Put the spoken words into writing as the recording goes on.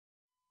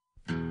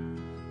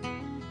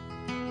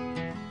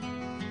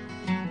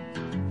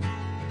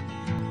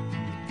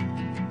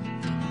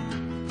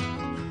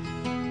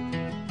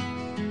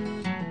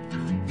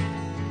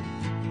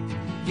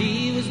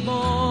was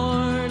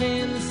born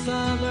in the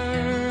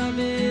summer of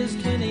his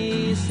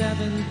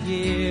 27th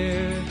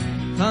year,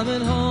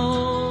 coming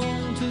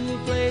home to a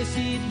place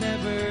he'd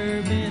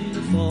never been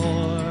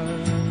before.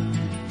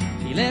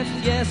 He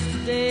left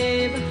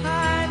yesterday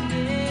behind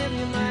him.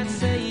 You might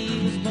say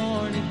he was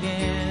born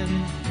again.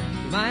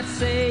 You might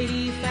say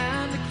he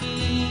found the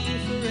key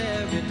for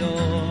every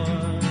door.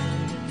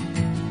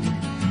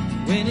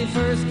 When he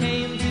first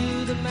came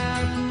to the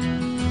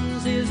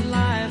mountains, his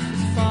life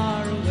was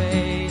far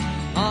away,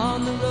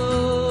 on the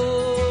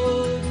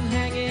road,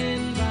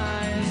 hanging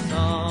by a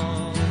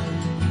song.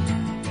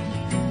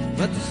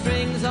 But the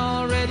string's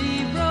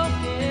already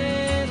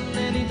broken,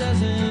 and he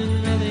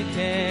doesn't really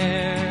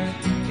care.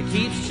 It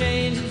keeps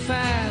changing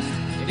fast,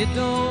 and it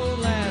don't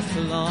last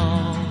for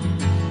long.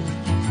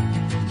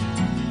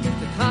 But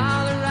the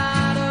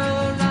Colorado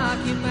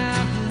Rocky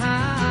Mountain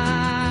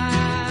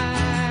High,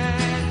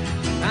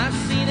 I've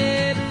seen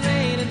it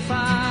rain and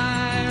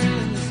fire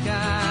in the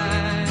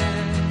sky.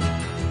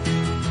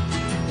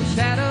 The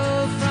shadow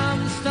from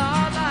the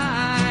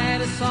starlight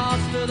is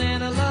softer than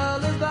a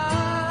lullaby.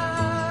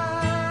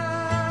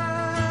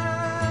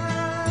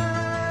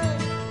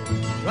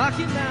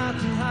 Rocky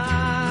Mountain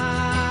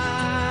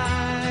High,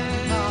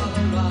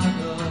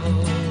 Colorado.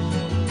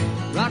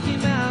 Rocky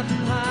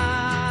Mountain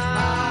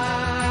High,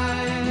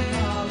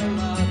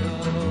 Colorado.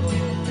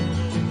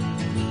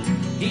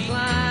 He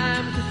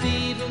climbed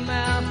Cathedral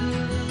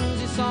Mountains.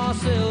 He saw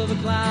silver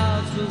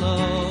clouds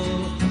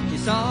below. He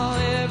saw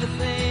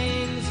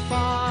everything as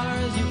far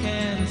as you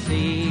can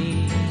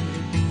see.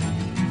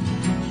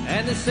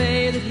 And they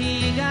say that he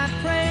got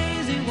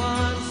crazy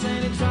once,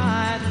 and he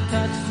tried to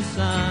touch the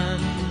sun,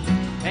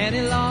 and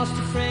he lost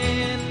a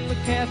friend but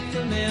kept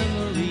a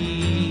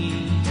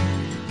memory.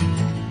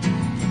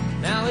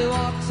 Now he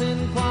walks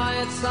in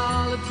quiet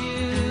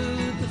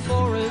solitude, the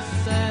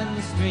forests and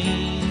the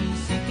streams,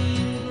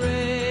 seeking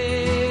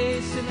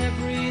grace in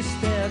every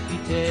step he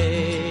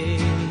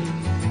takes.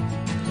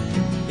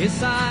 His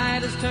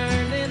side is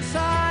turned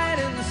inside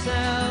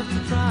himself to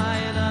try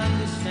and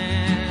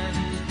understand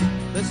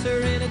the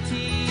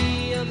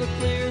serenity of a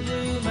clear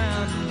blue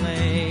mountain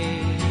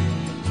lake.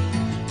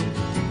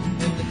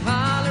 And the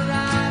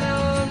Colorado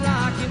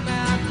Rocky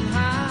Mountain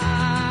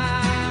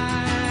High,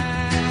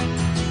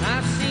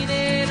 I've seen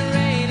it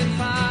rain and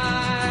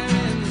fire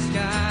in the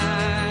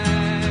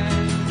sky.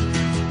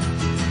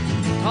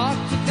 Talk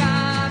to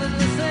God and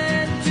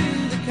listen to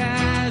the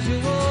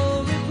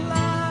casual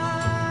reply.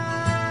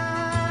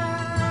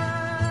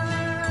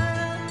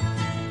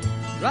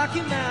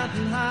 Rocky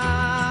Mountain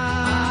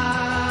High,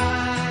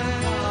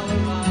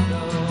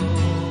 Colorado.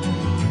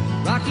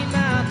 Rocky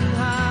Mountain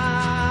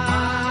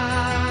High,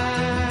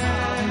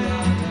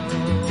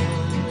 Colorado.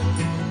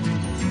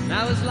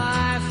 Now his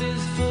life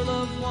is full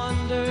of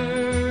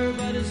wonder,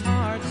 but his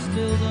heart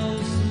still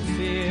knows some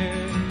fear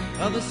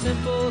of a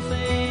simple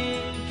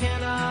thing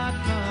cannot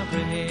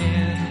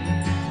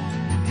comprehend.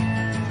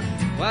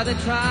 While they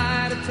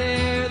try to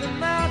tear the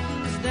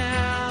mountains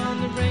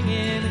down to bring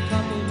in a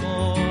couple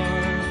more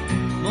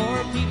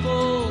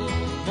people,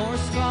 more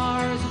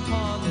scars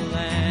upon the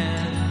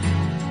land.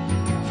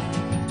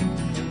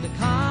 In the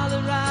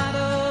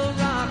Colorado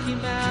Rocky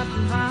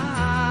Mountain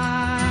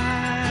High,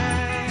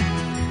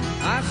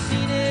 I've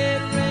seen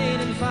it rain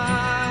and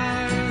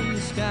fire in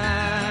the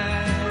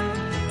sky.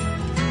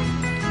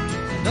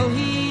 I know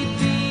he'd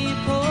be a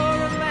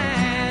poorer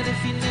man if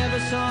he never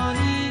saw an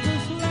eagle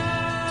fly.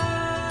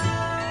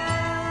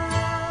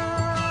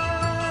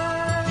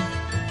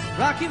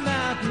 Rocky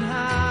Mountain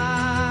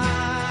High,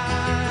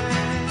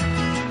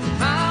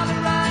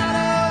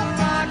 Colorado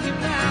Rocky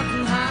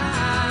Mountain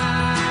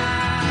High,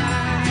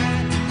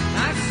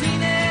 I've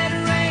seen it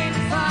rain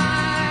and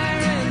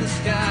fire in the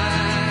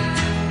sky.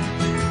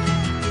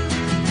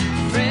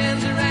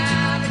 Friends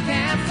around the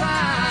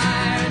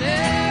campfire and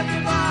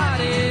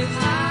everybody's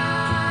high.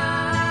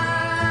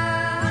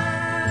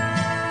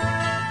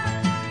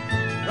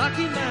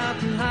 Rocky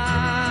Mountain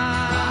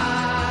High,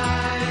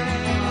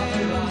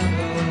 Colorado.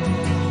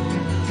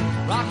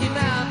 Rocky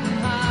Mountain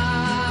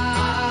High,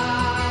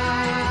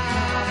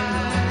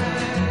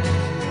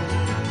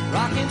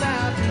 Rocky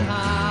Mountain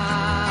High,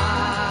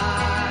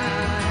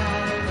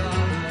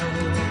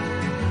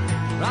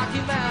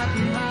 Rocky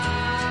Mountain High, Rocky Mountain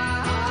High,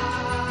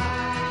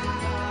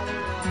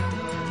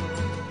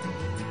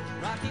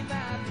 Rocky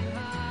Mountain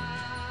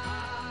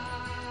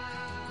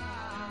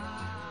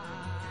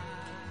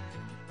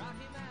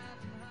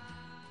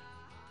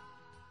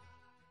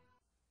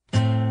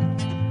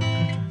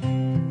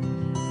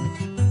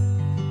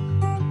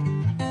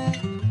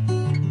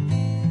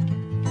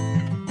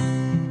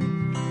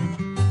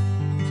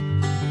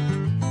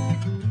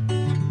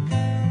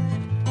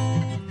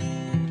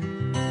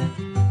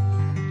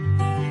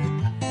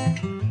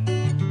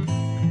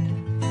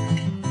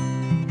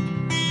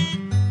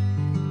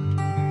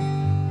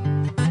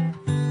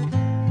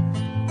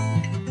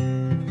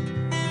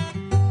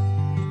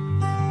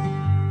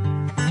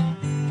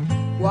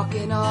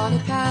walking on a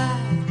path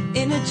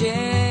in a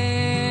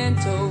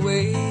gentle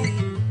way.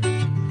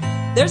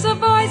 There's a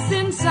voice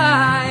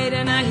inside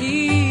and I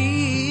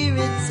hear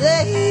it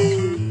say,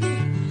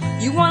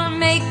 you wanna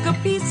make a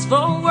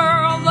peaceful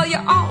world, well you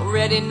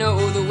already know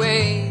the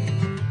way.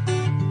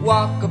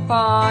 Walk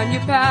upon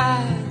your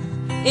path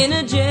in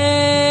a gentle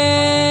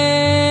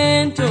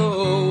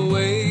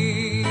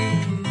way.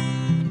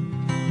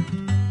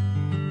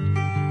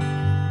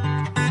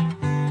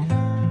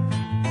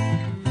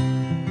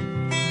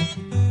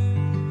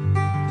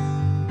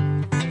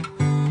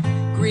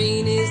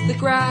 Green is the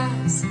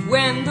grass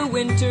when the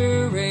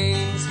winter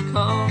rains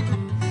come,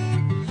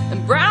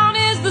 and brown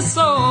is the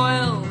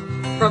soil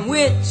from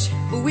which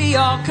we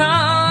all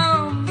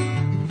come.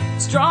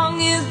 Strong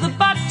is the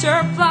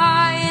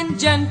butterfly and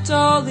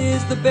gentle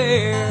is the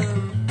bear.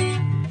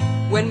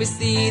 When we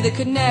see the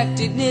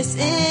connectedness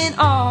in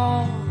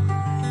all,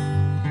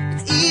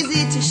 it's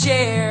easy to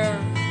share.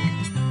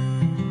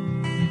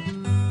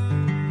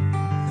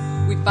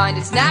 We find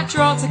it's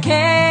natural to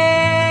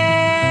care.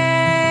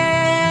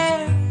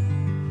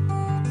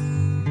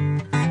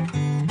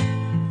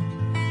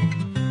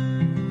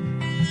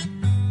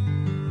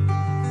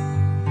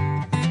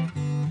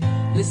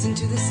 Listen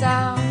to the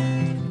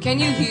sound, can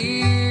you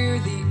hear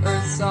the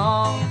earth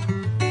song?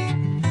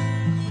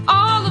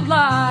 All of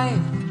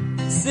life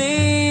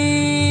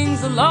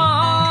sings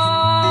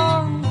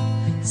along.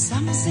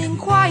 Some sing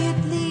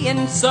quietly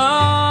and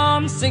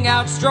some sing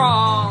out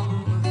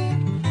strong.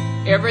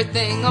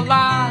 Everything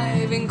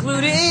alive,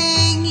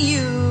 including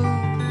you,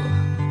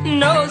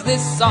 knows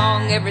this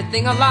song.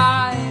 Everything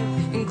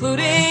alive,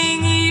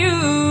 including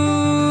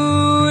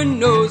you,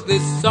 knows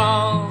this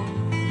song.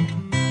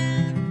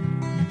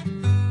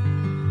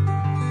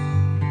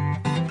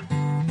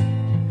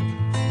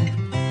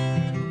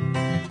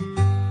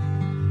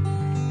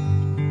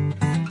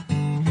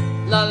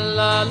 La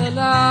la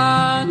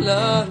la la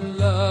la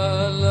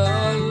la la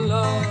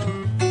la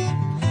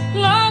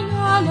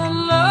la la la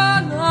la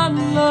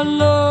la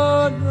la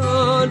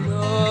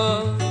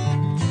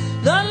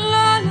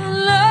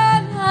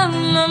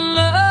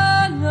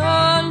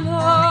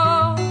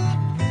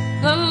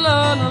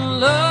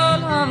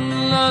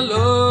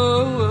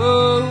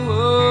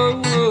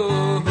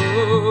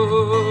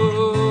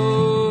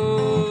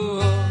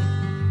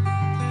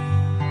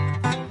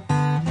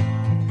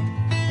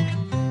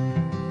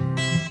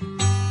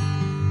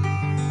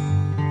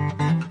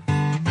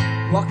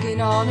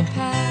walking on a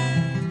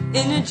path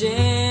in a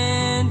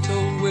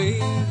gentle way.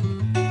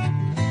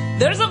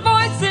 There's a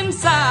voice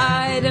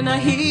inside and I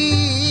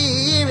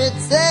hear it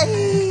say,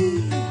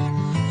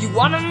 you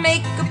wanna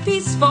make a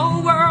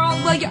peaceful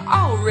world, well you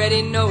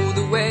already know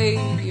the way.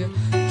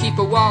 Keep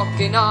a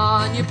walking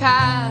on your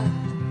path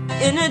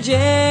in a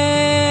gentle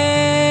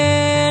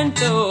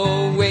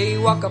way.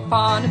 Walk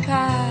upon a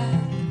path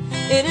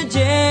in a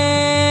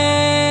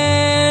gentle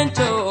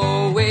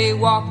way.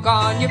 Walk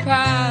on your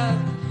path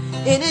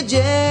in a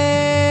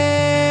gentle